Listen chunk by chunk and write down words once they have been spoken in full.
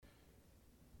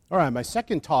All right, my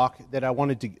second talk that I'm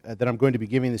going to be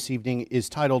giving this evening is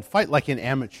titled "Fight Like an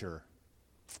Amateur: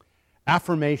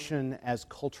 Affirmation as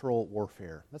Cultural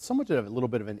Warfare." That's somewhat of a little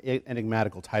bit of an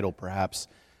enigmatical title, perhaps,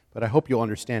 but I hope you'll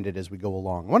understand it as we go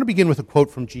along. I want to begin with a quote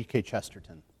from G.K.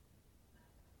 Chesterton.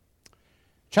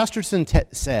 Chesterton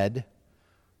said,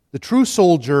 "The true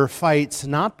soldier fights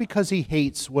not because he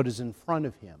hates what is in front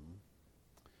of him,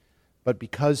 but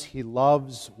because he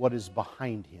loves what is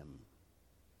behind him."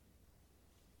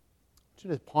 I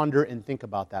want you to ponder and think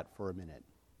about that for a minute.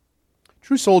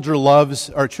 True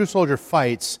soldier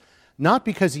fights not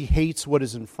because he hates what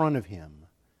is in front of him,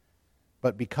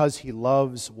 but because he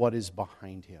loves what is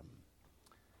behind him.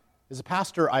 As a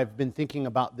pastor, I've been thinking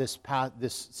about this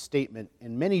statement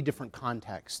in many different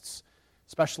contexts,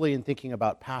 especially in thinking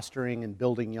about pastoring and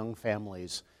building young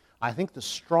families. I think the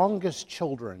strongest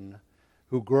children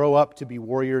who grow up to be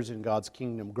warriors in God's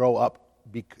kingdom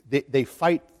they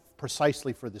fight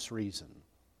precisely for this reason.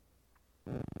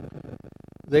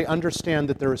 They understand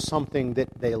that there is something that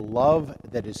they love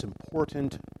that is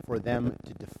important for them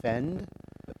to defend,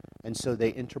 and so they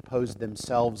interpose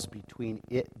themselves between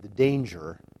the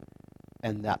danger,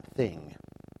 and that thing,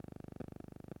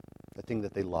 the thing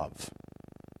that they love.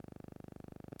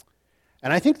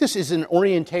 And I think this is an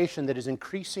orientation that is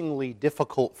increasingly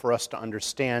difficult for us to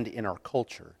understand in our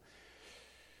culture.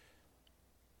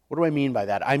 What do I mean by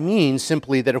that? I mean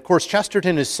simply that, of course,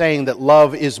 Chesterton is saying that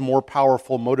love is more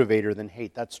powerful motivator than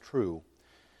hate. That's true.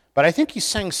 But I think he's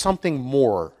saying something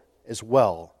more as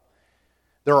well.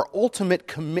 There are ultimate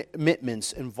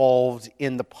commitments involved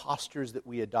in the postures that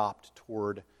we adopt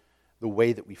toward the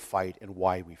way that we fight and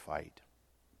why we fight.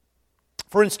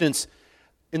 For instance,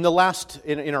 in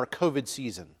our COVID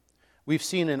season, we've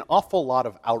seen an awful lot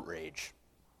of outrage.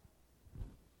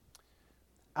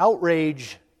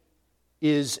 Outrage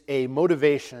is a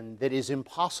motivation that is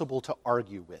impossible to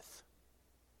argue with.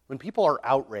 When people are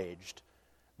outraged,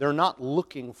 they're not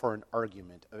looking for an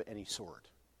argument of any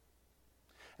sort.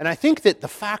 And I think that the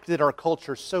fact that our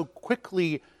culture so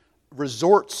quickly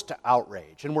resorts to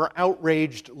outrage, and we're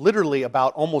outraged literally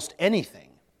about almost anything,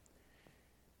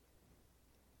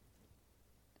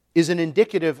 is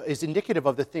indicative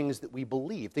of the things that we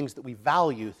believe, things that we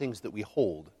value, things that we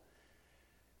hold.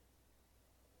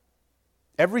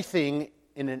 Everything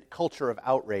in a culture of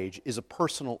outrage is a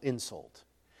personal insult.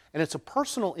 And it's a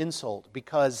personal insult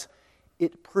because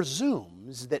it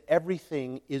presumes that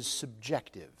everything is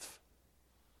subjective.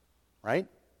 Right?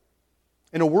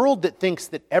 In a world that thinks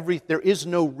that there is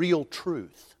no real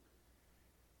truth,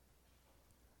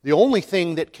 the only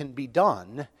thing that can be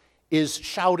done is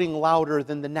shouting louder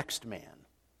than the next man.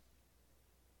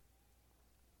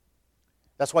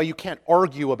 That's why you can't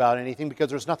argue about anything,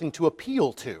 because there's nothing to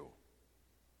appeal to.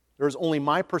 There's only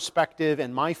my perspective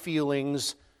and my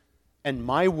feelings and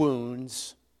my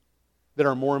wounds that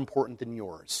are more important than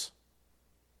yours.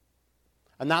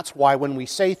 And that's why when we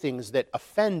say things that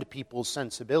offend people's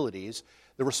sensibilities,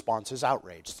 the response is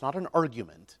outrage. It's not an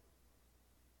argument.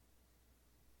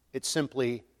 It's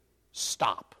simply,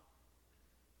 stop.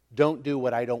 Don't do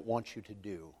what I don't want you to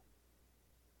do.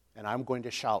 And I'm going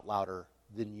to shout louder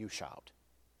than you shout.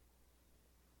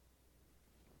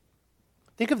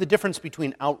 Think of the difference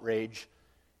between outrage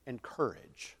and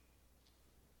courage.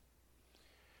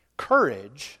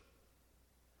 Courage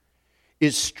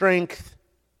is strength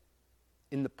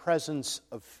in the presence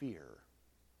of fear.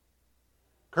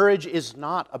 Courage is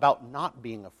not about not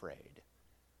being afraid.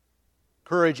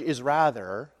 Courage is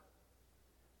rather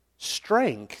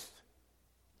strength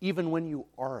even when you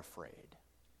are afraid,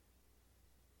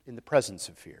 in the presence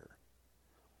of fear.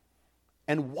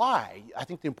 And why? I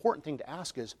think the important thing to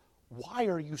ask is, why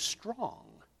are you strong?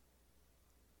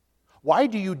 Why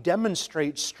do you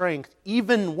demonstrate strength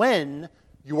even when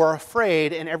you are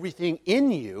afraid and everything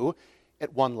in you,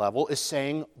 at one level, is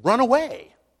saying, run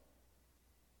away?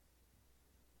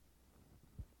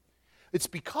 It's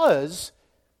because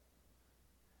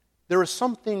there is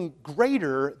something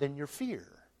greater than your fear.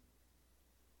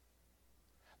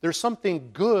 There's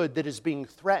something good that is being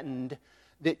threatened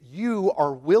that you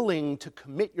are willing to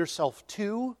commit yourself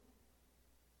to,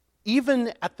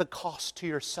 even at the cost to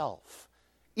yourself.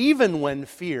 Even when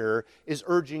fear is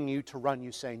urging you to run,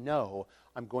 you say, no,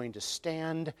 I'm going to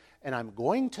stand, and I'm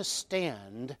going to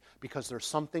stand because there's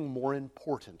something more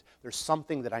important. There's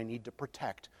something that I need to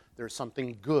protect. There's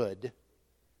something good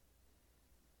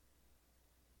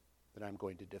that I'm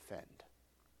going to defend.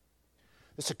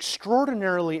 It's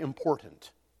extraordinarily important.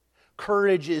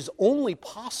 Courage is only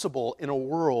possible in a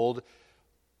world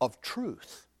of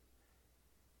truth.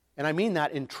 And I mean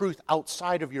that in truth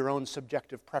outside of your own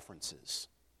subjective preferences.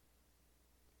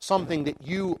 something that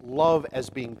you love as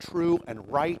being true and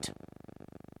right,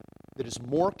 that is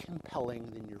more compelling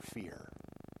than your fear.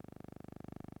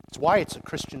 It's why it's a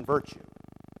Christian virtue.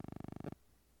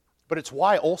 But it's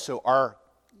why also our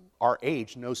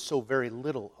age knows so very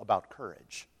little about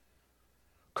courage.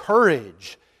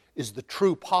 Courage is the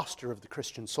true posture of the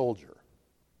Christian soldier.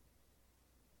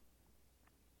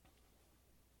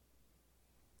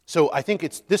 So I think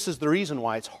this is the reason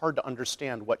why it's hard to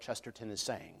understand what Chesterton is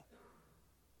saying.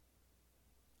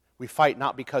 We fight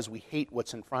not because we hate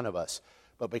what's in front of us,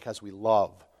 but because we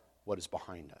love what is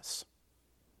behind us.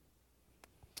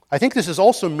 I think this is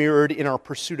also mirrored in our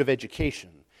pursuit of education.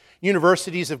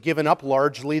 Universities have given up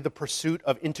largely the pursuit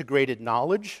of integrated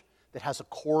knowledge that has a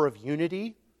core of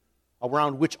unity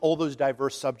around which all those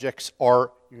diverse subjects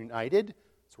are united.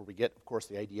 That's where we get, of course,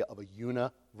 the idea of a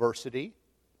university.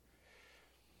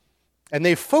 And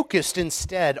they've focused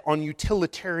instead on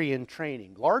utilitarian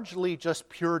training, largely just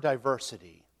pure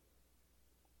diversity.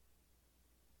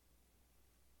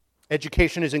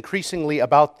 Education is increasingly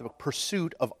about the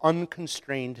pursuit of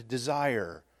unconstrained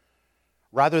desire,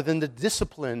 rather than the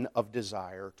discipline of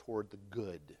desire toward the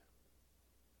good.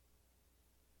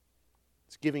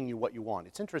 It's giving you what you want.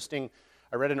 It's interesting,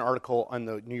 I read an article on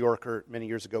the New Yorker many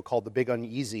years ago called The Big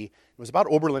Uneasy. It was about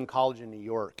Oberlin College in New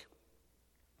York.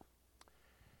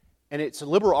 And it's a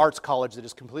liberal arts college that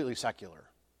is completely secular.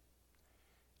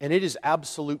 And it is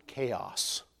absolute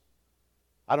chaos.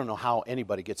 I don't know how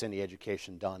anybody gets any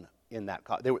education done in that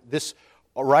college. This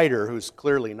writer who's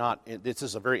clearly not, this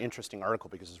is a very interesting article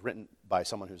because it's written by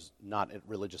someone who's not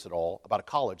religious at all, about a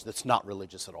college that's not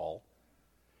religious at all.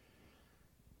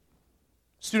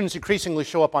 Students increasingly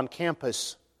show up on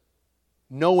campus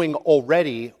knowing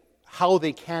already how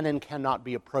they can and cannot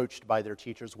be approached by their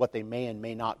teachers, what they may and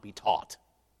may not be taught.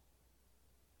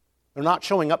 They're not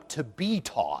showing up to be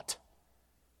taught.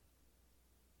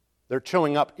 They're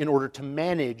showing up in order to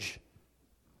manage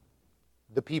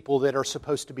the people that are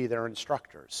supposed to be their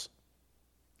instructors.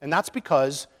 And that's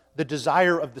because the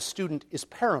desire of the student is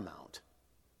paramount.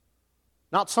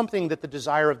 Not something that the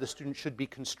desire of the student should be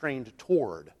constrained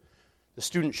toward. The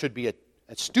student should be a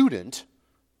student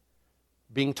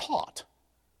being taught.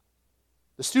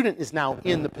 The student is now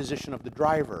in the position of the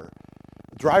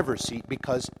driver's seat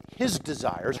because his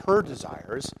desires, her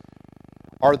desires,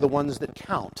 are the ones that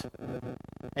count.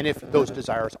 And if those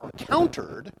desires are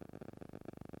countered,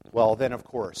 well, then, of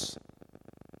course,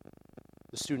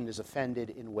 the student is offended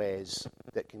in ways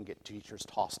that can get teachers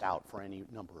tossed out for any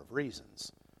number of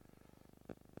reasons.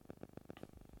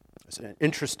 It's an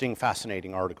interesting,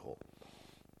 fascinating article.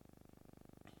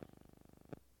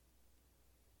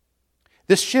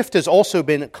 This shift has also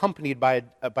been accompanied by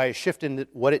a shift in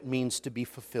what it means to be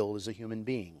fulfilled as a human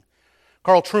being.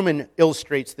 Carl Trueman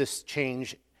illustrates this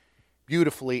change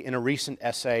beautifully in a recent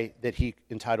essay that he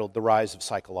entitled The Rise of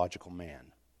Psychological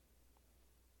Man.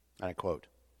 And I quote,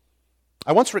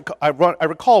 I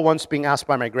recall once being asked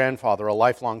by my grandfather, a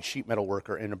lifelong sheet metal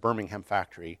worker in a Birmingham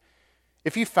factory,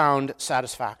 if he found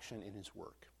satisfaction in his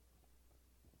work.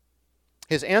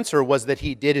 His answer was that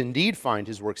he did indeed find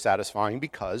his work satisfying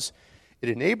because it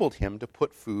enabled him to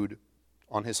put food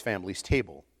on his family's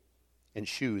table and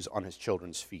shoes on his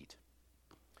children's feet.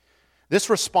 This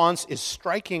response is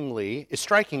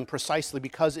striking precisely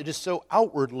because it is so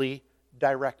outwardly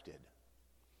directed.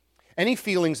 Any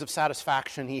feelings of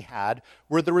satisfaction he had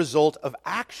were the result of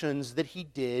actions that he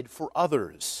did for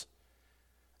others.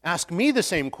 Ask me the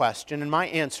same question, and my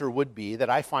answer would be that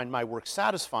I find my work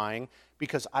satisfying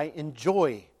because I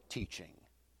enjoy teaching.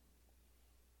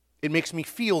 It makes me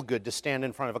feel good to stand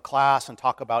in front of a class and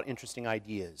talk about interesting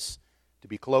ideas. To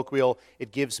be colloquial,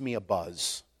 it gives me a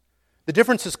buzz. The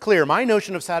difference is clear. My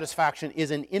notion of satisfaction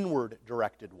is an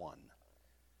inward-directed one.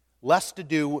 Less to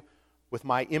do with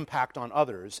my impact on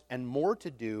others and more to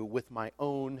do with my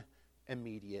own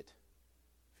immediate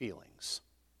feelings.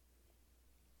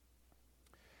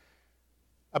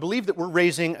 I believe that we're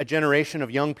raising a generation of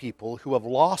young people who have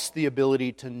lost the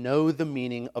ability to know the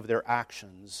meaning of their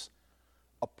actions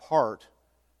apart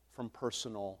from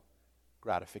personal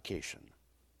gratification.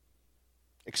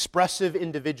 Expressive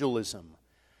individualism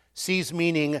sees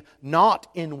meaning not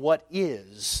in what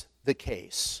is the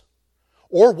case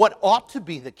or what ought to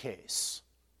be the case,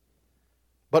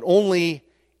 but only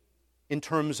in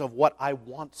terms of what I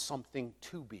want something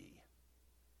to be.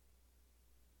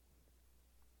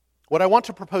 What I want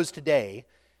to propose today,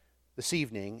 this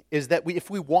evening, is that if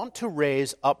we want to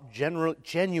raise up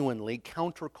genuinely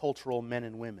countercultural men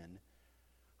and women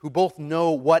who both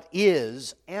know what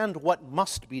is and what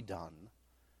must be done,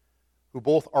 who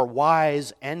both are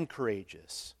wise and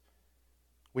courageous,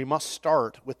 we must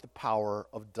start with the power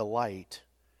of delight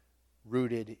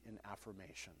rooted in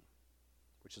affirmation,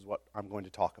 which is what I'm going to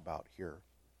talk about here.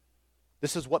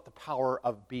 This is what the power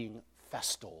of being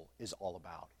festal is all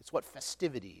about. It's what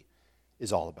festivity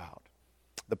is all about.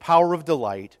 The power of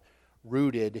delight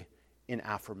rooted in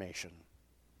affirmation.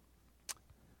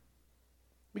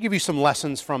 Let me give you some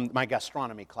lessons from my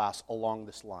gastronomy class along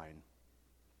this line.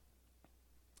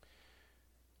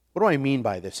 What do I mean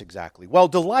by this exactly? Well,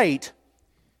 delight,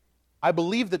 I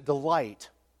believe that delight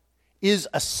is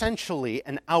essentially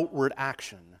an outward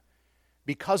action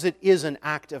because it is an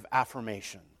act of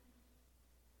affirmation.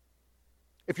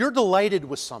 If you're delighted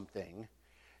with something,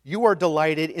 you are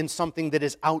delighted in something that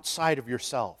is outside of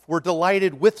yourself. We're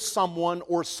delighted with someone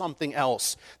or something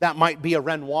else. That might be a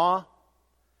Renoir,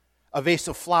 a vase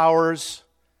of flowers,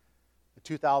 a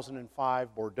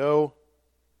 2005 Bordeaux,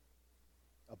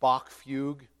 a Bach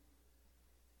fugue,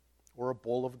 or a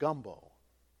bowl of gumbo.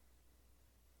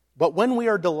 But when we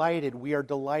are delighted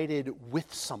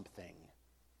with something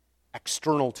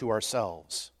external to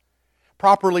ourselves.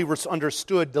 Properly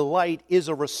understood, delight is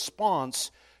a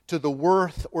response to the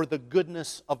worth or the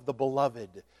goodness of the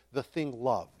beloved, the thing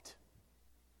loved.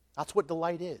 That's what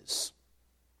delight is.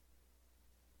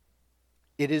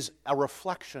 It is a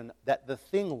reflection that the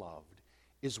thing loved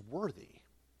is worthy.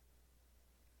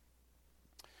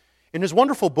 In his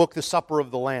wonderful book, The Supper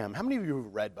of the Lamb, how many of you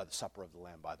have read by The Supper of the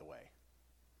Lamb, by the way?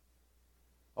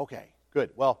 Okay, good.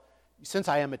 Well, since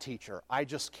I am a teacher, I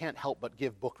just can't help but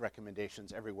give book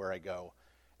recommendations everywhere I go.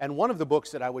 And one of the books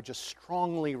that I would just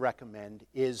strongly recommend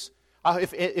is,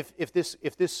 if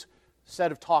this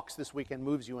set of talks this weekend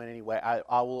moves you in any way,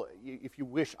 I will, if you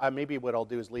wish, maybe what I'll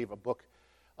do is leave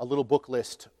a little book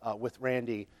list with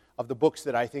Randy of the books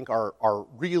that I think are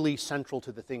really central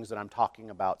to the things that I'm talking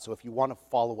about. So if you want to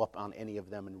follow up on any of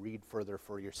them and read further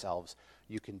for yourselves,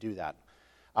 you can do that.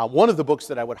 One of the books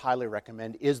that I would highly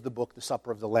recommend is the book, The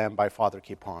Supper of the Lamb by Father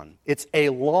Capon. It's a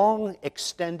long,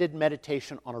 extended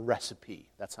meditation on a recipe.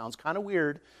 That sounds kind of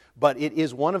weird, but it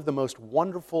is one of the most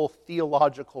wonderful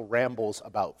theological rambles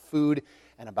about food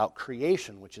and about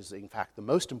creation, which is, in fact, the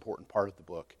most important part of the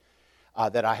book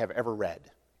that I have ever read.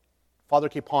 Father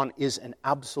Capon is an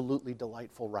absolutely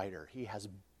delightful writer. He has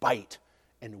bite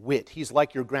and wit. He's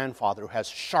like your grandfather who has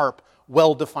sharp,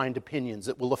 well-defined opinions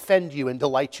that will offend you and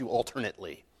delight you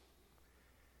alternately.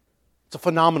 It's a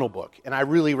phenomenal book, and I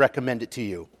really recommend it to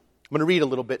you. I'm going to read a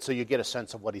little bit so you get a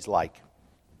sense of what he's like.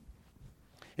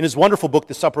 In his wonderful book,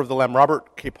 The Supper of the Lamb,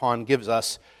 Robert Capon gives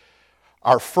us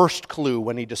our first clue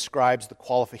when he describes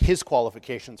his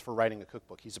qualifications for writing a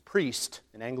cookbook. He's a priest,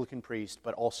 an Anglican priest,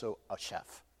 but also a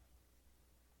chef.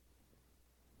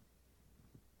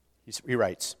 He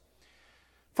writes,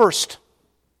 "First,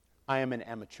 I am an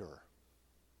amateur.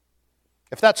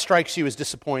 If that strikes you as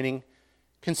disappointing,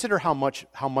 consider how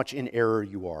much in error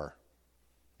you are,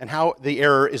 and how the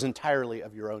error is entirely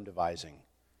of your own devising.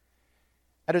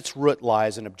 At its root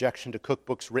lies an objection to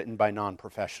cookbooks written by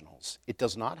non-professionals. It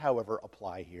does not, however,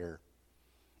 apply here.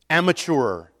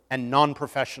 Amateur and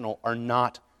non-professional are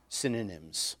not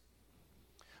synonyms.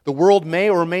 The world may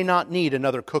or may not need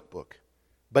another cookbook,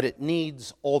 but it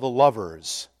needs all the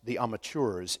lovers, the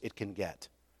amateurs, it can get.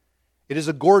 It is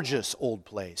a gorgeous old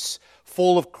place,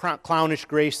 full of clownish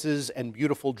graces and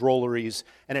beautiful drolleries,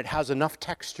 and it has enough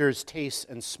textures, tastes,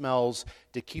 and smells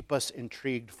to keep us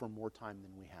intrigued for more time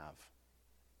than we have.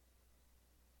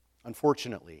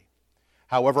 Unfortunately,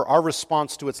 however, our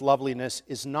response to its loveliness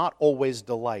is not always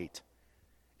delight.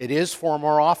 It is, far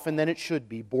more often than it should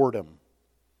be, boredom.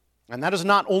 And that is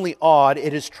not only odd,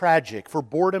 it is tragic, for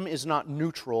boredom is not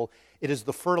neutral, it is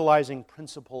the fertilizing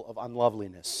principle of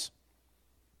unloveliness.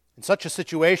 In such a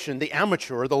situation, the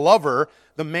amateur, the lover,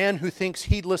 the man who thinks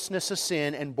heedlessness a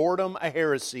sin and boredom a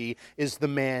heresy, is the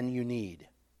man you need.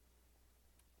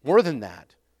 More than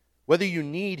that, whether you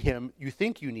need him, you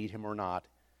think you need him or not,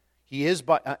 he is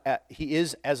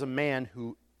as a man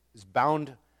who is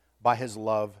bound by his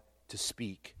love to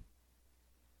speak.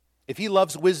 If he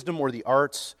loves wisdom or the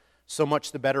arts, so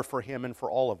much the better for him and for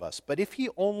all of us. But if he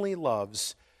only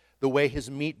loves the way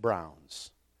his meat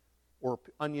browns or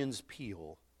onions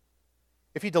peel,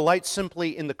 if he delights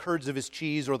simply in the curds of his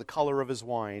cheese or the color of his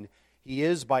wine, he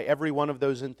is, by every one of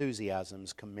those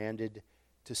enthusiasms, commanded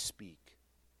to speak.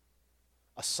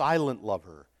 A silent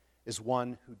lover is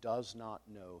one who does not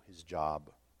know his job.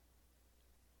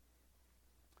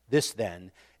 This,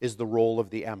 then, is the role of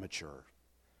the amateur,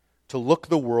 to look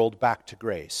the world back to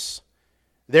grace.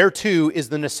 There, too, is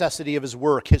the necessity of his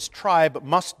work. His tribe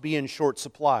must be in short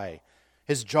supply.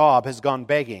 His job has gone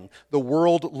begging. The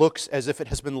world looks as if it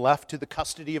has been left to the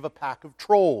custody of a pack of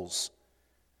trolls.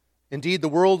 Indeed, the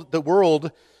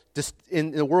world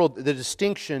In the world, the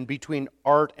distinction between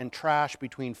art and trash,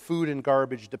 between food and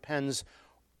garbage, depends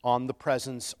on the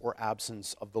presence or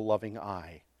absence of the loving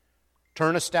eye.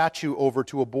 Turn a statue over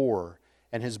to a boor,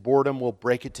 and his boredom will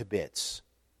break it to bits.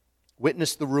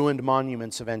 Witness the ruined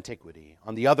monuments of antiquity.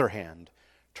 On the other hand,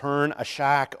 turn a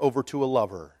shack over to a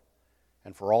lover,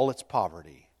 and for all its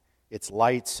poverty, its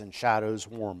lights and shadows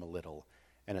warm a little,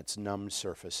 and its numbed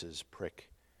surfaces prick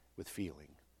with feeling.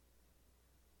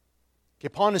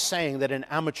 Capon is saying that an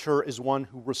amateur is one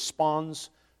who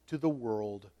responds to the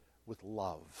world with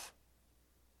love.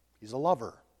 He's a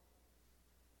lover.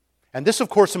 And this, of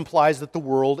course, implies that the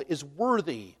world is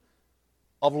worthy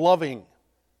of loving.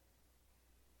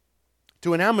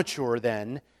 To an amateur,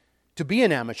 then, to be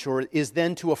an amateur is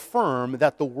then to affirm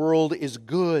that the world is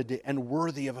good and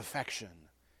worthy of affection.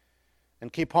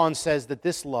 And Capon says that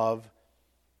this love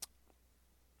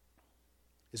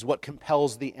is what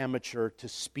compels the amateur to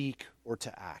speak or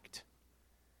to act.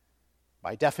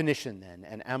 By definition, then,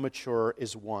 an amateur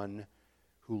is one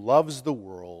who loves the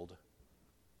world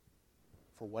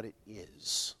for what it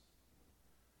is.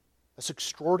 That's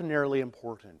extraordinarily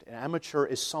important. An amateur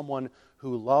is someone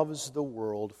who loves the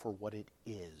world for what it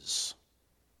is.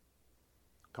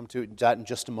 I'll come to that in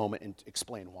just a moment and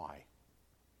explain why.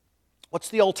 What's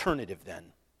the alternative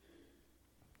then?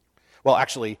 Well,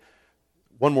 actually,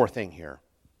 one more thing here.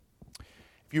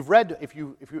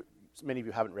 Many of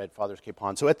you haven't read Father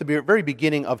Capon. So at the very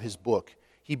beginning of his book,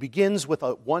 he begins with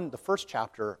the first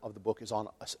chapter of the book is on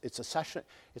it's a session.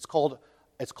 It's called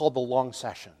the Long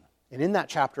Session. And in that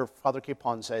chapter, Father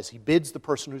Capon says he bids the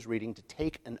person who's reading to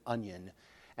take an onion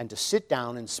and to sit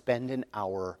down and spend an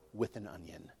hour with an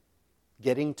onion,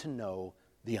 getting to know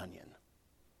the onion.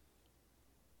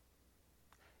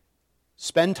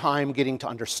 Spend time getting to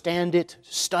understand it,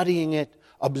 studying it,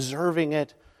 observing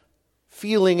it,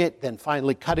 feeling it, then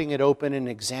finally cutting it open and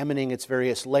examining its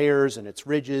various layers and its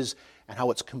ridges and how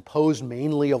it's composed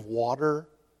mainly of water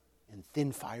and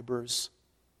thin fibers.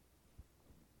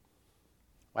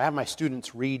 I have my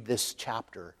students read this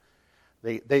chapter.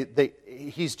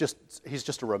 He's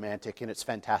just a romantic, and it's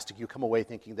fantastic. You come away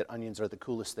thinking that onions are the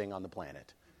coolest thing on the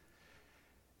planet.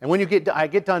 And when I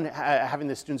get done having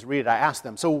the students read it, I ask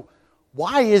them, so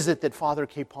why is it that Father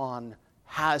Capon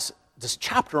has this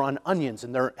chapter on onions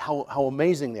and how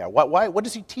amazing they are? What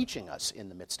is he teaching us in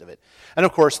the midst of it? And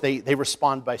of course, they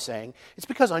respond by saying, it's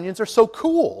because onions are so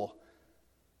cool.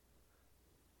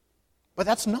 But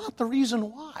that's not the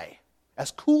reason why. As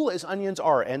cool as onions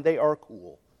are, and they are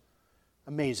cool,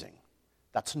 amazing,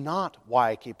 that's not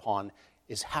why Capon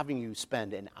is having you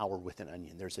spend an hour with an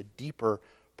onion. There's a deeper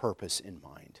purpose in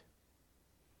mind.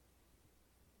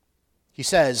 He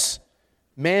says,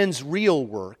 man's real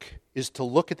work is to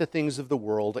look at the things of the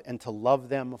world and to love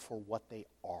them for what they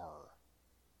are.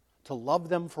 To love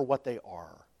them for what they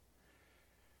are.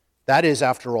 That is,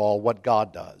 after all, what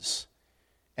God does.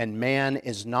 And man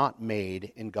is not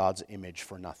made in God's image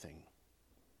for nothing.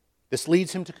 This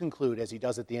leads him to conclude, as he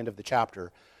does at the end of the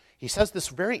chapter, he says this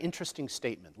very interesting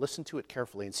statement. Listen to it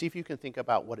carefully and see if you can think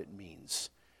about what it means.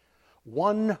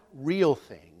 One real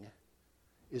thing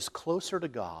is closer to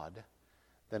God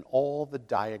than all the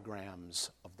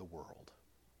diagrams of the world.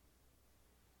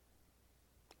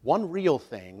 One real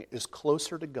thing is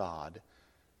closer to God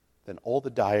than all the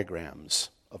diagrams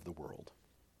of the world.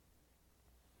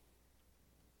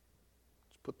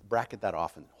 Just bracket that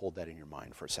off and hold that in your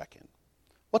mind for a second.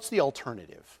 What's the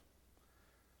alternative?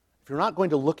 If you're not going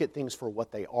to look at things for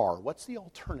what they are, what's the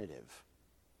alternative?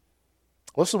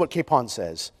 Well, this is what Capon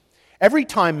says. Every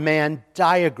time man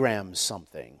diagrams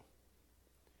something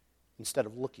instead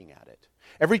of looking at it,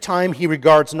 every time he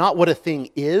regards not what a thing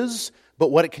is,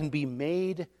 but what it can be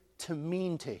made to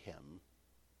mean to him,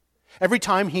 every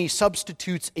time he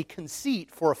substitutes a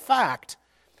conceit for a fact,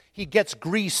 he gets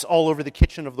grease all over the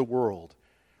kitchen of the world.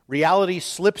 Reality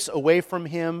slips away from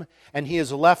him, and he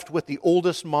is left with the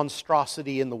oldest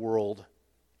monstrosity in the world,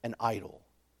 an idol.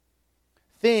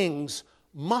 Things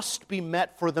must be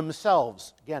met for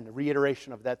themselves. Again, a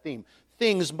reiteration of that theme.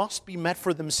 Things must be met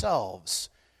for themselves.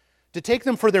 To take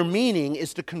them for their meaning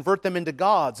is to convert them into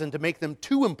gods and to make them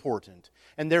too important,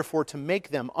 and therefore to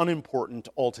make them unimportant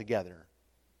altogether.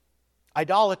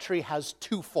 Idolatry has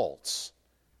two faults.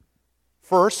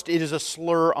 First, it is a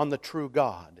slur on the true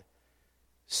God.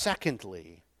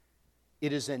 Secondly,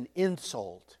 it is an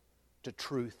insult to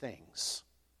true things.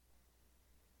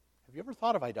 Have you ever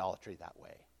thought of idolatry that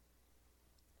way?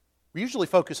 We usually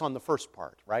focus on the first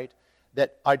part, right?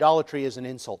 That idolatry is an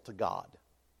insult to God.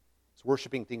 It's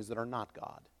worshiping things that are not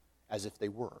God, as if they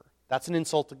were. That's an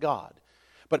insult to God.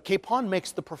 But Capon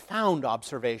makes the profound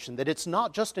observation that it's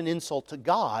not just an insult to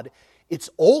God, it's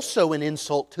also an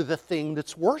insult to the thing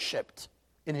that's worshipped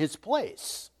in his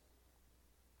place.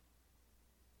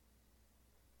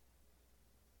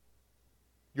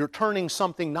 You're turning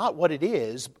something not what it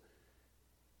is,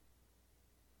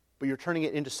 but you're turning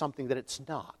it into something that it's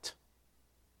not.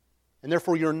 And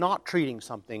therefore, you're not treating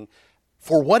something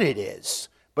for what it is,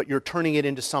 but you're turning it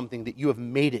into something that you have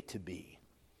made it to be.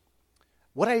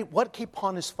 What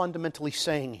Capon is fundamentally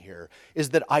saying here is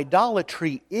that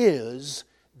idolatry is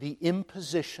the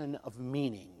imposition of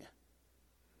meaning.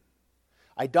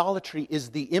 Idolatry is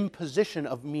the imposition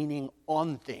of meaning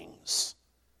on things.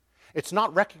 It's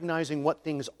not recognizing what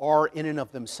things are in and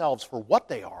of themselves for what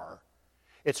they are.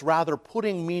 It's rather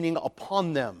putting meaning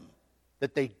upon them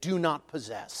that they do not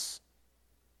possess.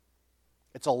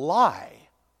 It's a lie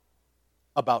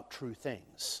about true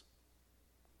things.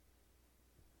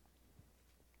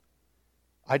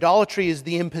 Idolatry is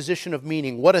the imposition of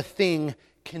meaning. What a thing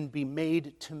can be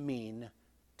made to mean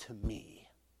to me.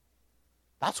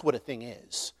 That's what a thing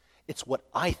is. It's what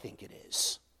I think it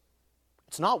is.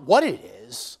 It's not what it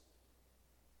is.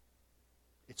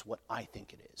 It's what I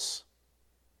think it is.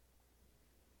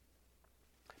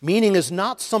 Meaning is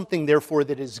not something, therefore,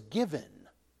 that is given,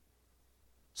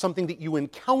 something that you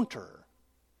encounter.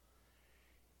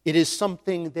 It is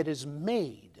something that is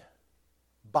made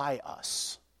by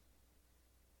us.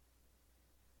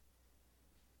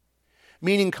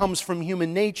 Meaning comes from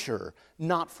human nature,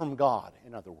 not from God,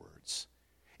 in other words.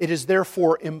 It is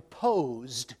therefore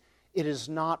imposed, it is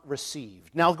not received.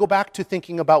 Now go back to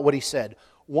thinking about what he said.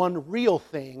 One real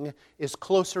thing is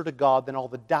closer to God than all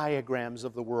the diagrams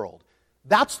of the world.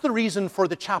 That's the reason for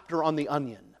the chapter on the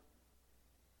onion.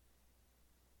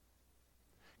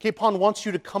 Capon wants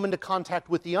you to come into contact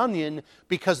with the onion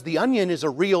because the onion is a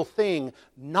real thing,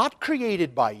 not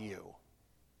created by you,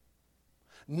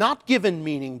 not given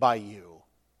meaning by you.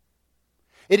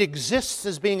 It exists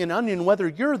as being an onion whether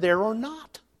you're there or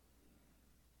not.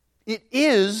 It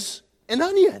is an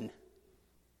onion.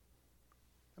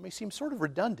 That may seem sort of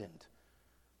redundant.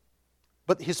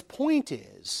 But his point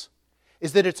is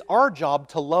that it's our job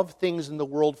to love things in the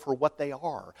world for what they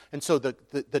are. And so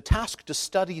the task to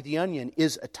study the onion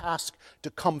is a task to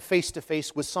come face to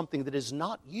face with something that is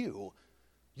not you.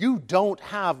 You don't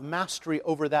have mastery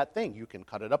over that thing. You can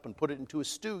cut it up and put it into a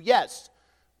stew, yes.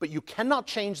 But you cannot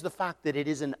change the fact that it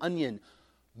is an onion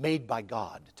made by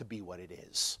God to be what it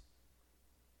is.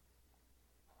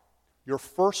 Your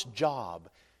first job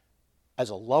as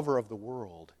a lover of the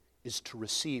world is to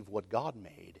receive what God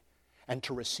made and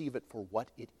to receive it for what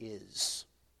it is.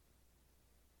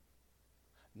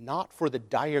 Not for the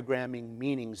diagramming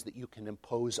meanings that you can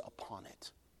impose upon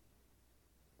it.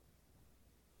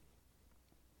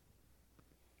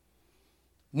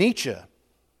 Nietzsche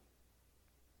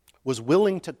was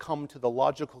willing to come to the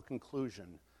logical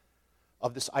conclusion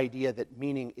of this idea that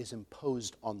meaning is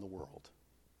imposed on the world.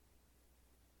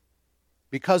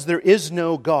 Because there is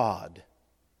no God,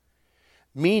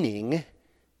 meaning,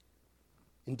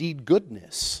 indeed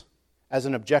goodness, as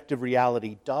an objective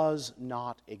reality does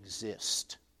not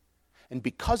exist. And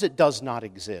because it does not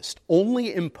exist,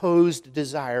 only imposed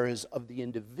desires of the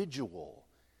individual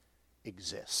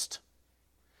exist.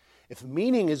 If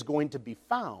meaning is going to be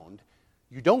found,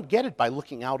 you don't get it by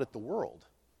looking out at the world,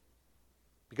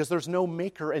 because there's no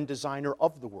maker and designer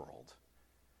of the world.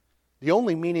 The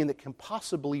only meaning that can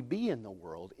possibly be in the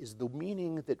world is the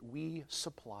meaning that we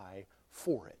supply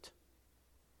for it.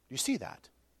 Do you see that?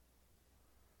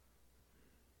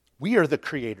 We are the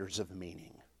creators of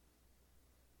meaning.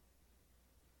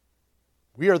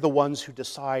 We are the ones who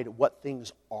decide what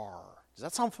things are. Does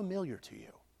that sound familiar to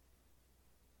you?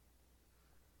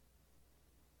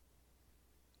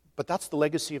 But that's the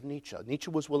legacy of Nietzsche.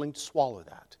 Nietzsche was willing to swallow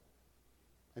that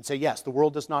and say, yes, the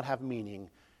world does not have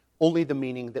meaning, only the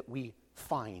meaning that we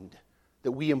find,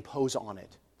 that we impose on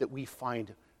it, that we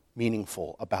find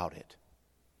meaningful about it.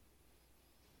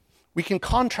 We can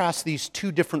contrast these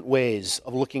two different ways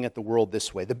of looking at the world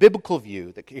this way. The biblical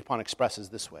view that Capon expresses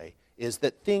this way is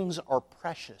that things are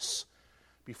precious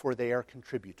before they are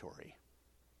contributory.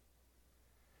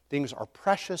 Things are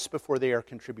precious before they are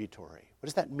contributory. What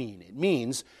does that mean? It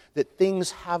means that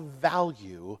things have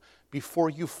value before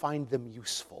you find them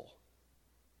useful.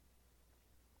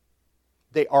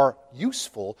 They are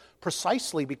useful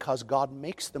precisely because God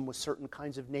makes them with certain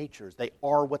kinds of natures. They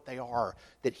are what they are,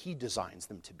 that He designs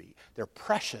them to be. They're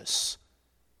precious,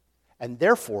 and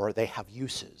therefore they have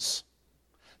uses.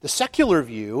 The secular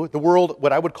view, the world,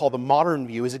 what I would call the modern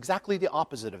view, is exactly the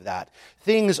opposite of that.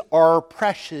 Things are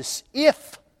precious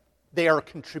if they are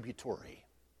contributory.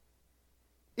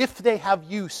 If they have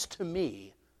use to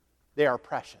me, they are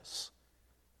precious.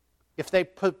 If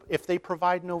they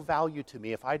provide no value to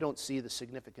me, if I don't see the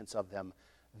significance of them,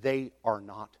 they are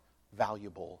not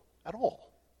valuable at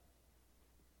all.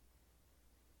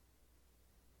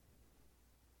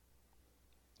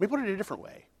 Let me put it a different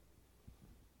way.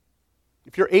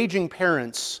 If your aging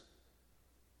parents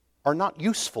are not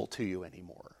useful to you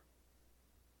anymore,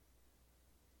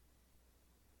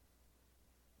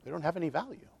 they don't have any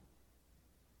value.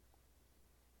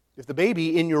 If the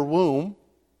baby in your womb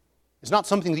is not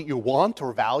something that you want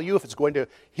or value, if it's going to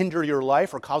hinder your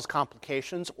life or cause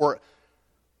complications or,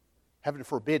 heaven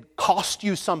forbid, cost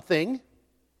you something, it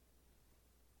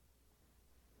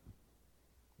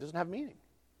doesn't have meaning.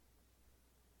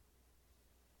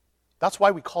 That's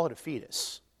why we call it a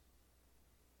fetus.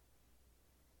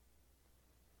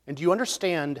 And do you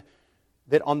understand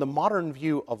that on the modern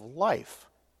view of life,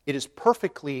 it is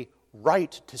perfectly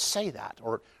right to say that?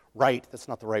 Or right, that's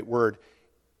not the right word.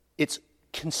 It's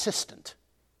consistent.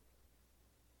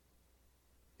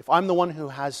 If I'm the one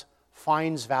who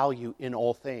finds value in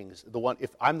all things,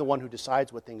 if I'm the one who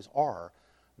decides what things are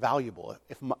valuable,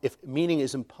 if meaning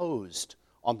is imposed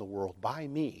on the world by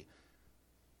me,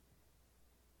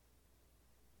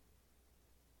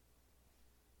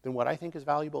 then what I think is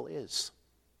valuable is.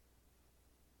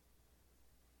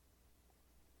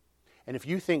 And if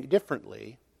you think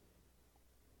differently,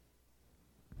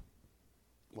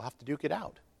 we'll have to duke it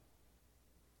out.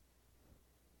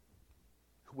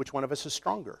 Which one of us is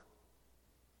stronger,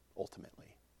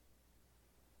 ultimately?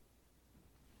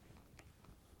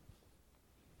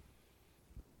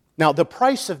 Now, the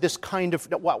price of this kind of,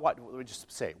 let me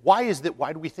just say, why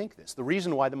do we think this? The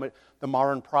reason why the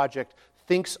Maran Project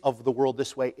thinks of the world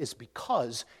this way is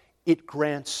because it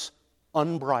grants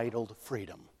unbridled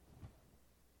freedom.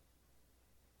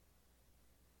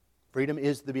 Freedom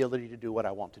is the ability to do what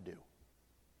I want to do.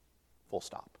 Full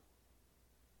stop.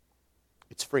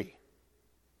 It's free.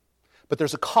 But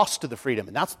there's a cost to the freedom,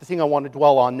 and that's the thing I want to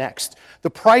dwell on next. The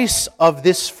price of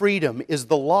this freedom is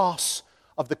the loss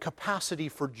of the capacity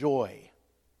for joy.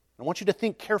 I want you to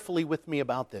think carefully with me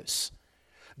about this.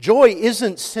 Joy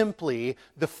isn't simply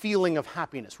the feeling of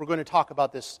happiness. We're going to talk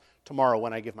about this tomorrow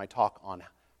when I give my talk on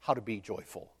how to be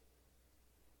joyful.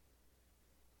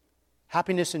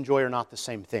 Happiness and joy are not the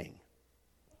same thing.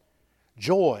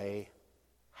 Joy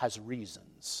has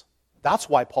reasons. That's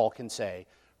why Paul can say,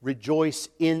 rejoice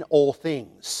in all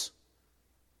things.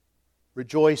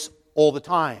 Rejoice all the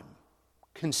time,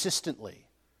 consistently.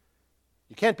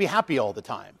 You can't be happy all the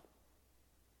time.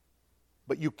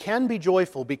 But you can be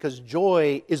joyful because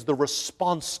joy is the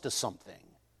response to something.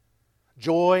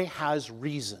 Joy has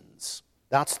reasons.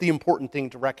 That's the important thing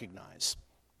to recognize.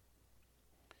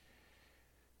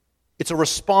 It's a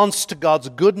response to God's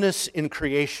goodness in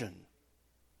creation.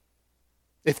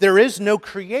 If there is no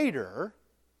creator,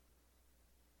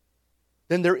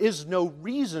 then there is no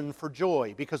reason for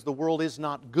joy because the world is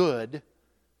not good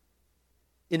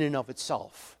in and of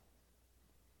itself.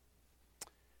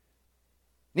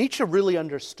 Nietzsche really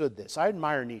understood this. I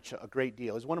admire Nietzsche a great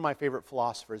deal. He's one of my favorite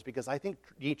philosophers because I think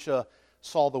Nietzsche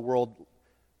saw the world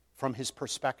from his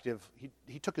perspective.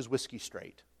 He took his whiskey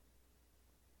straight.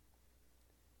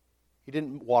 He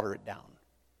didn't water it down.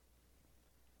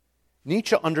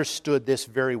 Nietzsche understood this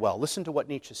very well. Listen to what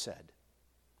Nietzsche said.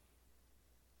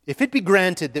 If it be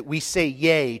granted that we say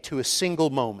yea to a single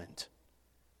moment,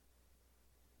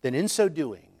 then in so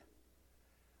doing,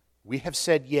 we have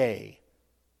said yea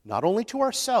not only to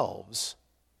ourselves,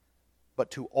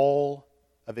 but to all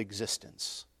of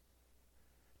existence.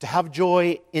 To have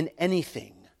joy in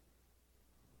anything,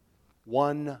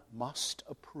 one must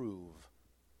approve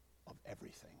of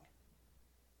everything.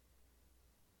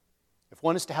 If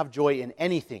one is to have joy in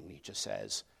anything, Nietzsche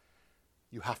says,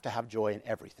 you have to have joy in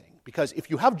everything. Because if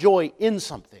you have joy in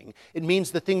something, it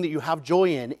means the thing that you have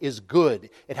joy in is good.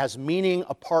 It has meaning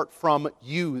apart from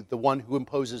you, the one who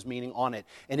imposes meaning on it.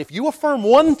 And if you affirm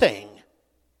one thing,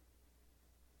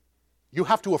 you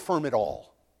have to affirm it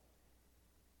all.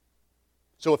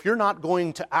 So if you're not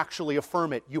going to actually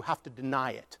affirm it, you have to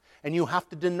deny it. And you have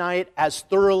to deny it as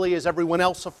thoroughly as everyone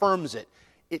else affirms it.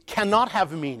 It cannot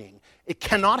have meaning. It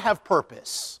cannot have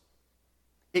purpose.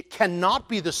 It cannot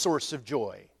be the source of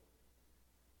joy.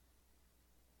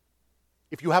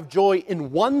 If you have joy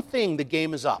in one thing, the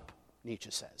game is up,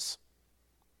 Nietzsche says.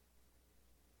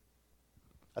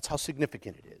 That's how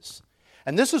significant it is.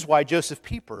 And this is why Joseph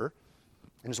Pieper,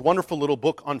 in his wonderful little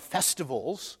book on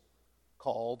festivals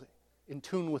called In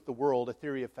Tune with the World, A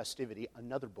Theory of Festivity,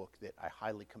 another book that I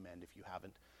highly commend if you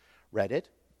haven't read it,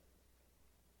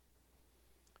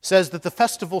 says that the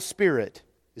festival spirit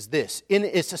is this, in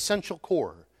its essential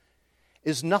core,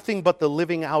 is nothing but the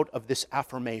living out of this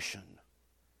affirmation.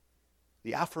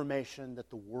 The affirmation that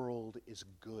the world is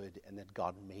good and that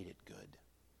God made it good.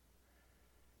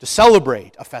 To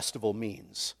celebrate a festival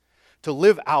means to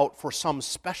live out for some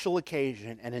special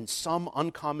occasion and in some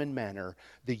uncommon manner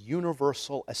the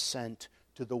universal assent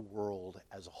to the world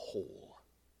as a whole.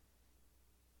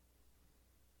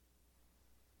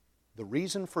 The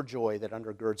reason for joy that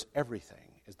undergirds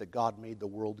everything is that God made the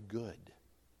world good.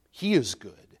 He is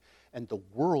good, and the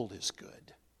world is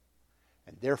good.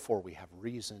 And therefore we have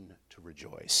reason to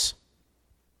rejoice.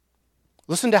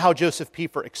 Listen to how Joseph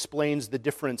Pieper explains the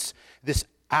difference this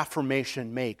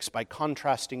affirmation makes by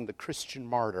contrasting the Christian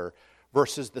martyr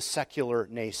versus the secular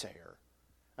naysayer.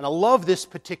 And I love this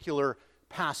particular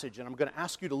passage, and I'm going to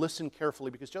ask you to listen carefully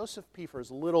because Joseph Pieper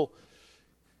is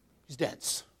he's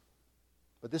dense.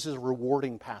 But this is a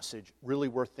rewarding passage, really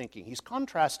worth thinking. He's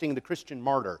contrasting the Christian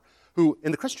martyr, who,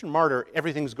 in the Christian martyr,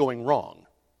 everything's going wrong.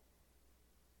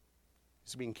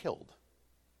 He's being killed.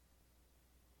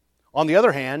 On the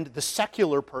other hand, the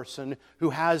secular person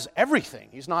who has everything,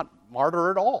 he's not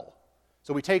martyr at all.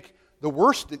 So we take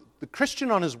the Christian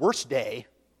on his worst day,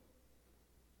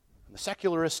 and the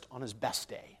secularist on his best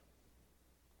day.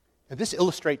 And this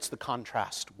illustrates the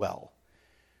contrast well.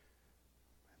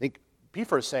 I think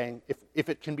Pieper is saying, if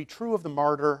it can be true of the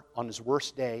martyr on his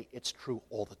worst day, it's true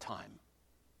all the time.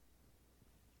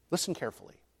 Listen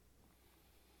carefully.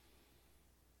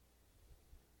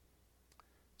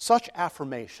 Such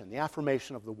affirmation, the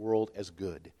affirmation of the world as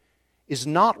good, is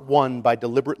not won by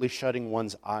deliberately shutting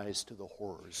one's eyes to the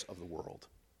horrors of the world.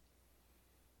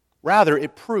 Rather,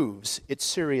 it proves its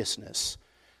seriousness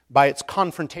by its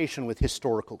confrontation with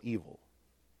historical evil.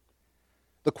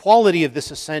 The quality of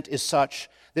this assent is such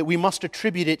that we must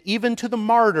attribute it even to the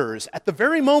martyrs at the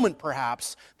very moment,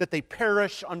 perhaps, that they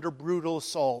perish under brutal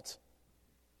assault.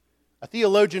 A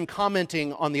theologian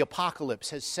commenting on the apocalypse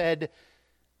has said,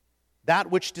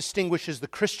 that which distinguishes the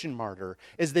Christian martyr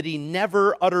is that he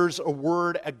never utters a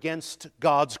word against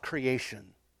God's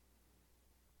creation.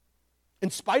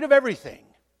 In spite of everything,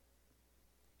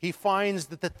 he finds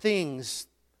that the things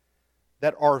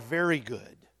that are very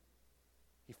good,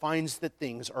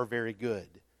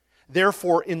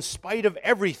 Therefore, in spite of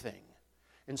everything,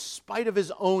 in spite of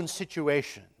his own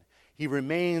situation, he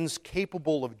remains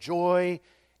capable of joy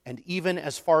and even,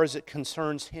 as far as it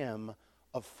concerns him,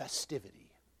 of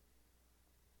festivity.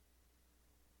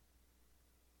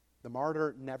 The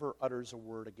martyr never utters a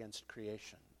word against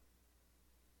creation.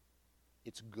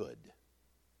 It's good.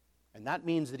 And that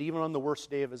means that even on the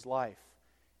worst day of his life,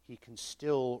 he can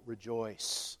still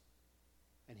rejoice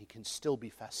and he can still be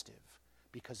festive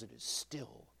because it is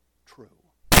still true.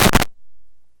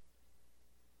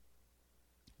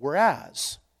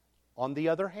 Whereas, on the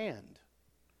other hand,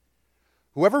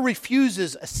 whoever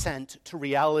refuses assent to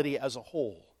reality as a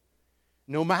whole,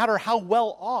 no matter how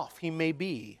well off he may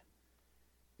be,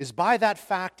 is by that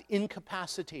fact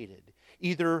incapacitated,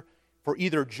 either for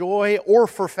joy or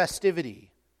for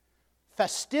festivity.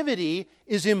 Festivity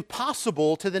is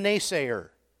impossible to the naysayer.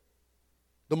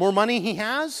 The more money he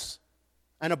has,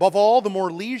 and above all, the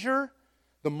more leisure,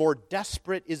 the more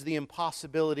desperate is the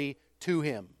impossibility to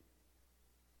him.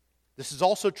 This is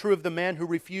also true of the man who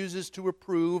refuses to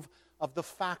approve of the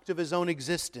fact of his own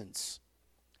existence,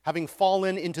 having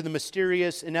fallen into the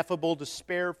mysterious, ineffable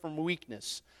despair from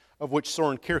weakness, of which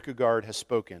Søren Kierkegaard has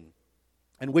spoken,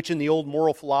 and which in the old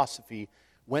moral philosophy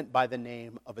went by the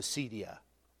name of acedia.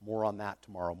 More on that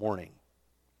tomorrow morning.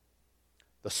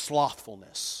 The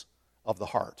slothfulness of the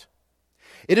heart.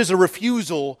 It is a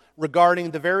refusal regarding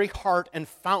the very heart and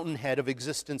fountainhead of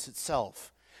existence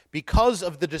itself, because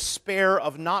of the despair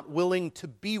of not willing to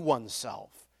be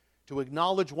oneself, to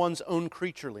acknowledge one's own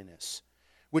creatureliness,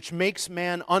 which makes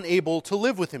man unable to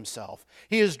live with himself.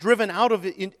 He is driven out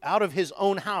of his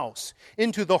own house,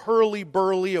 into the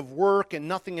hurly-burly of work and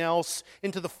nothing else,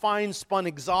 into the fine-spun,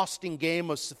 exhausting game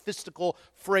of sophistical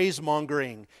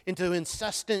phrasemongering, into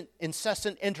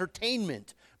incessant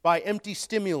entertainment by empty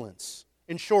stimulants.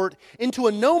 In short, into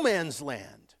a no-man's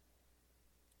land,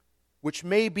 which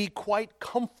may be quite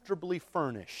comfortably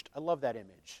furnished. I love that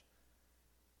image.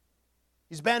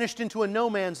 He's banished into a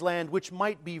no-man's land which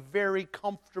might be very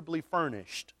comfortably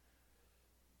furnished,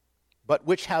 but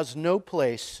which has no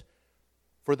place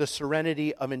for the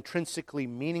serenity of intrinsically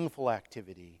meaningful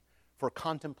activity, for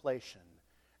contemplation,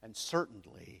 and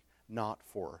certainly not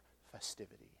for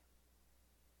festivity.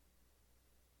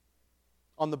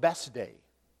 On the best day,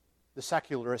 the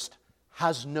secularist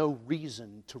has no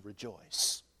reason to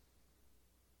rejoice.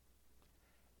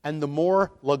 And the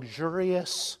more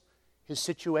luxurious his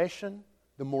situation,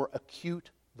 the more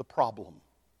acute the problem.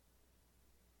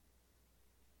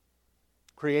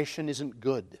 Creation isn't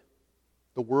good.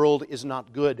 The world is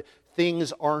not good.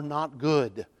 Things are not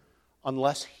good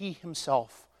unless he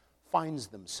himself finds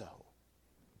them so.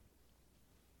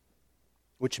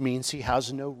 Which means he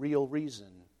has no real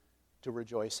reason to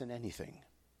rejoice in anything.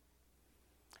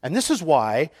 And this is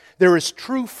why there is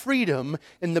true freedom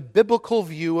in the biblical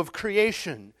view of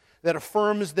creation that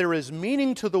affirms there is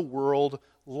meaning to the world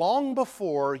long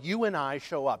before you and I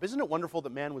show up. Isn't it wonderful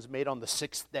that man was made on the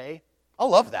sixth day? I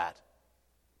love that.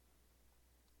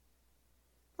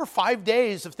 For 5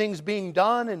 days of things being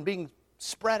done and being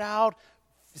spread out,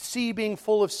 the sea being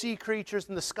full of sea creatures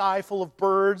and the sky full of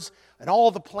birds and all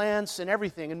the plants and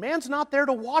everything. And man's not there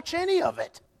to watch any of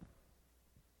it.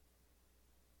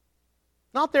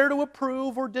 Not there to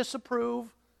approve or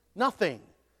disapprove. Nothing.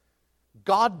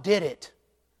 God did it.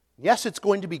 Yes, it's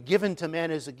going to be given to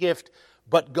man as a gift,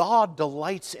 but God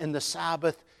delights in the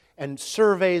Sabbath and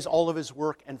surveys all of his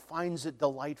work and finds it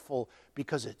delightful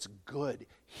because it's good.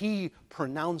 He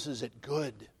pronounces it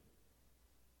good.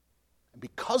 And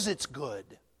because it's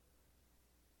good,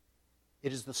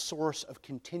 it is the source of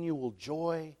continual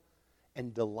joy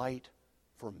and delight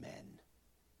for men.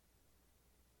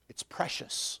 It's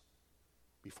precious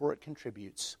before it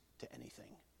contributes to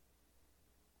anything.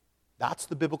 That's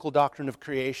the biblical doctrine of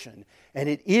creation. And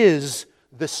it is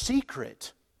the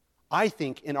secret, I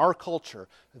think, in our culture,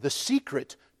 the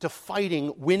secret to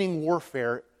fighting, winning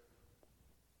warfare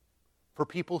for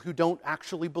people who don't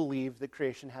actually believe that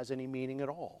creation has any meaning at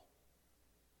all.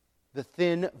 The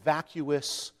thin,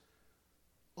 vacuous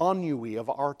ennui of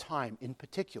our time in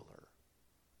particular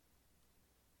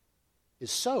is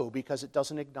so because it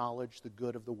doesn't acknowledge the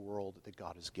good of the world that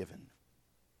God has given.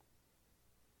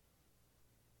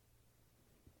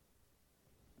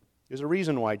 There's a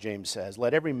reason why James says,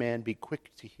 "Let every man be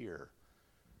quick to hear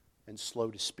and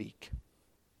slow to speak."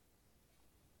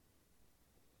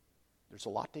 There's a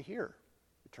lot to hear,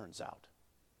 it turns out.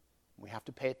 We have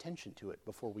to pay attention to it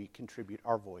before we contribute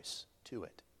our voice to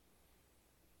it.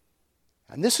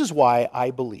 And this is why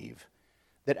I believe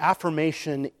that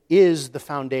affirmation is the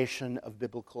foundation of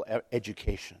biblical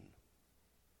education.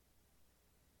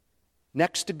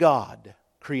 Next to God,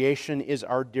 creation is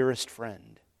our dearest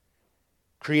friend,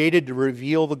 created to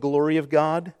reveal the glory of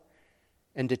God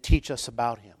and to teach us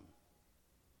about him.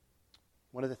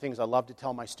 One of the things I love to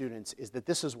tell my students is that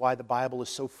this is why the Bible is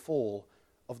so full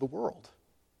of the world.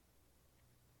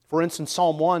 For instance,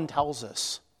 Psalm 1 tells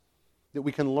us that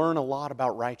we can learn a lot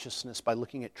about righteousness by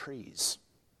looking at trees.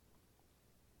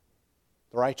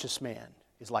 The righteous man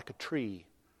is like a tree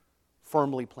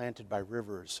firmly planted by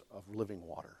rivers of living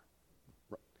water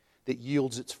that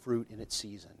yields its fruit in its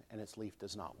season and its leaf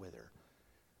does not wither.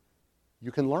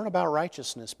 You can learn about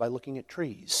righteousness by looking at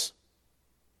trees.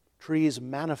 Trees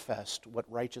manifest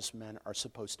what righteous men are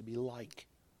supposed to be like.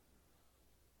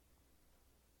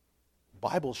 The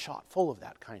Bible's shot full of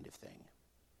that kind of thing.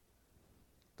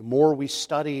 The more we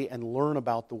study and learn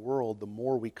about the world, the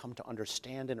more we come to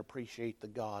understand and appreciate the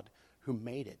God who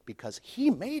made it, because he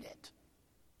made it.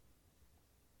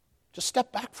 Just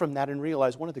step back from that and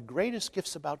realize one of the greatest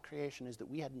gifts about creation is that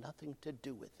we had nothing to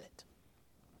do with it.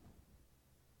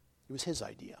 It was his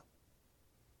idea.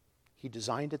 He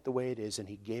designed it the way it is, and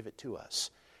he gave it to us.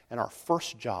 And our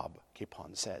first job,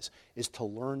 Capon says, is to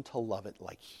learn to love it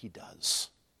like he does.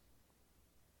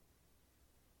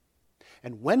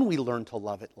 And when we learn to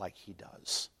love it like he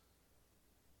does,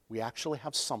 we actually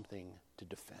have something to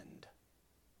defend,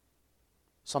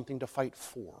 something to fight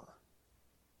for,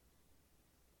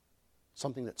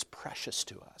 something that's precious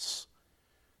to us,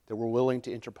 that we're willing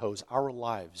to interpose our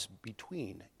lives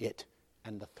between it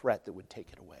and the threat that would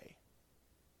take it away.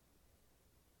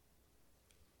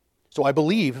 So I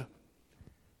believe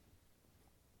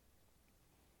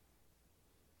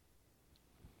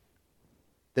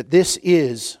that this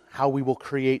is how we will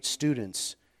create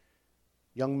students,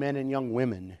 young men and young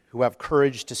women, who have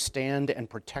courage to stand and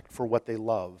protect for what they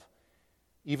love,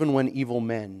 even when evil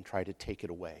men try to take it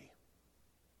away.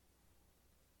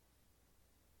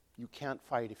 You can't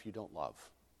fight if you don't love.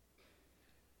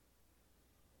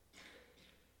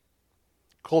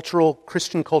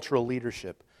 Christian cultural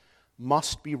leadership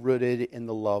must be rooted in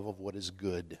the love of what is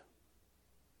good.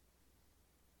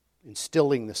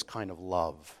 Instilling this kind of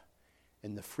love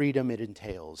and the freedom it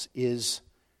entails is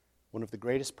one of the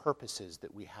greatest purposes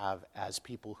that we have as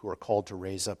people who are called to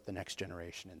raise up the next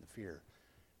generation in the fear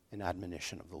and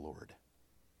admonition of the Lord.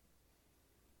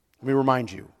 Let me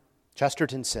remind you,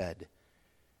 Chesterton said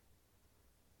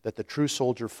that the true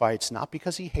soldier fights not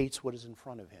because he hates what is in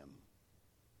front of him,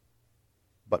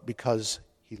 but because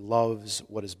he loves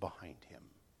what is behind him.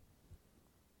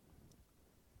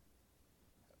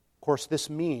 Of course, this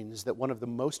means that one of the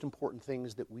most important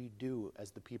things that we do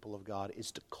as the people of God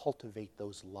is to cultivate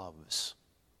those loves.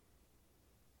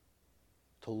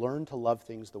 To learn to love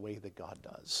things the way that God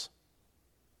does.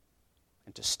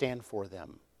 And to stand for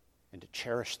them and to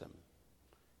cherish them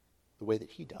the way that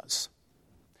He does.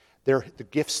 They're the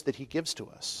gifts that He gives to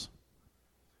us.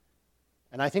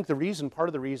 And I think part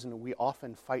of the reason we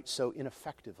often fight so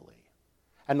ineffectively,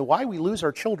 and why we lose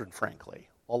our children, frankly,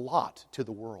 a lot to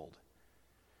the world,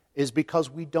 is because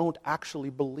we don't actually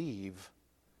believe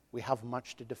we have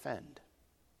much to defend.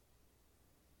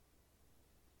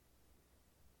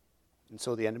 And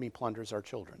so the enemy plunders our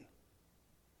children.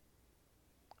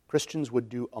 Christians would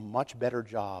do a much better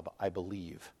job, I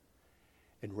believe,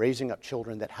 in raising up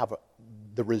children that have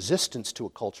the resistance to a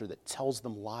culture that tells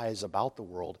them lies about the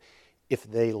world if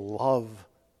they love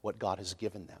what God has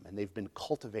given them and they've been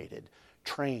cultivated,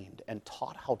 trained, and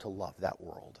taught how to love that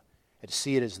world and to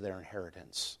see it as their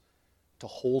inheritance, to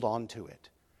hold on to it,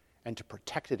 and to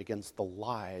protect it against the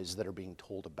lies that are being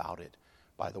told about it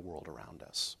by the world around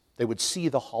us. They would see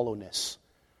the hollowness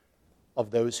of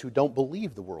those who don't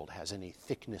believe the world has any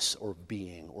thickness or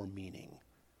being or meaning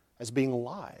as being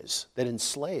lies that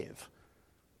enslave,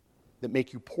 that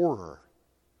make you poorer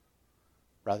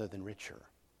rather than richer.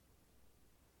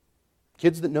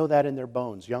 Kids that know that in their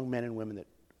bones, young men and women that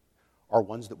are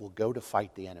ones that will go to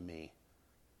fight the enemy,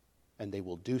 and they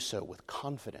will do so with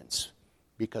confidence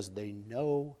because they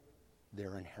know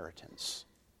their inheritance.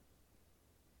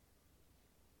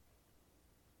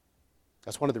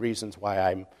 That's one of the reasons why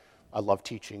I love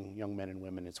teaching young men and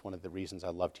women. It's one of the reasons I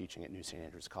love teaching at New St.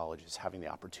 Andrews College, is having the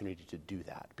opportunity to do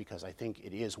that, because I think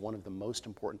it is one of the most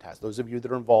important tasks. Those of you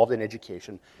that are involved in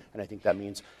education, and I think that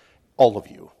means all of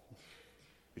you,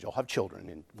 because you all have children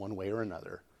in one way or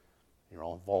another, you're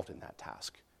all involved in that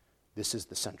task. This is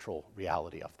the central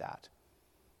reality of that.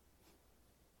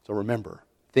 So remember,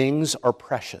 things are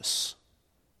precious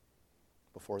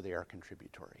before they are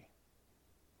contributory,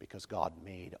 because God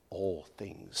made all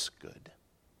things good.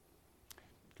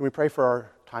 Can we pray for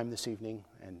our time this evening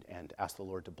and ask the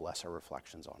Lord to bless our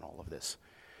reflections on all of this?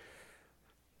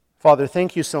 Father,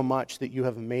 thank you so much that you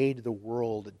have made the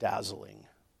world dazzling.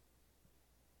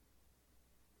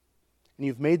 And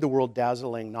you've made the world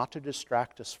dazzling not to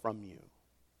distract us from you,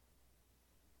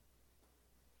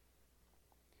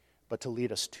 but to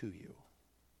lead us to you.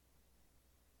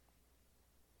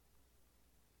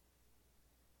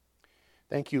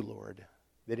 Thank you, Lord,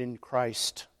 that in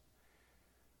Christ,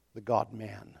 the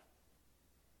God-man,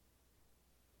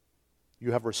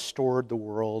 you have restored the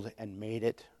world and made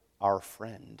it our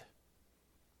friend.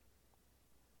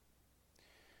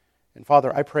 And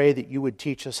Father, I pray that you would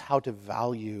teach us how to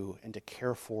value and to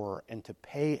care for and to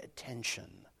pay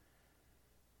attention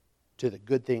to the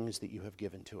good things that you have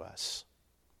given to us.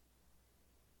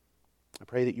 I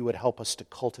pray that you would help us to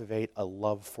cultivate a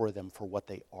love for them for what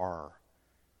they are,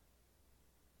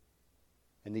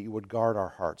 and that you would guard our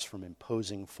hearts from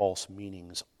imposing false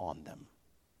meanings on them.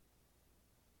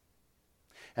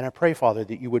 And I pray, Father,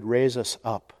 that you would raise us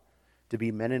up to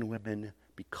be men and women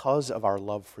because of our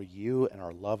love for you and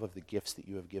our love of the gifts that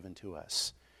you have given to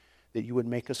us, that you would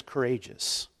make us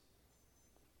courageous,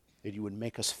 that you would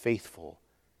make us faithful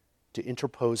to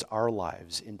interpose our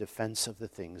lives in defense of the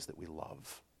things that we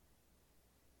love.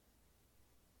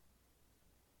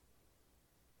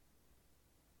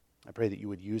 I pray that you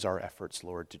would use our efforts,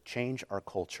 Lord, to change our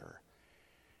culture,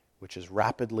 which is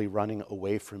rapidly running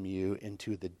away from you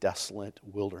into the desolate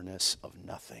wilderness of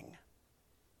nothing.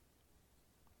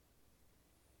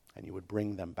 And you would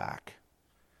bring them back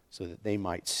so that they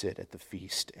might sit at the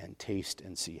feast and taste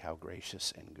and see how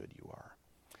gracious and good you are.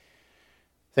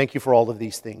 Thank you for all of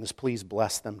these things. Please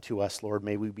bless them to us, Lord.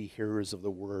 May we be hearers of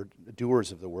the word,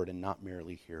 doers of the word, and not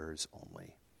merely hearers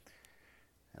only.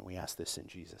 And we ask this in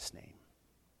Jesus' name.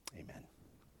 Amen.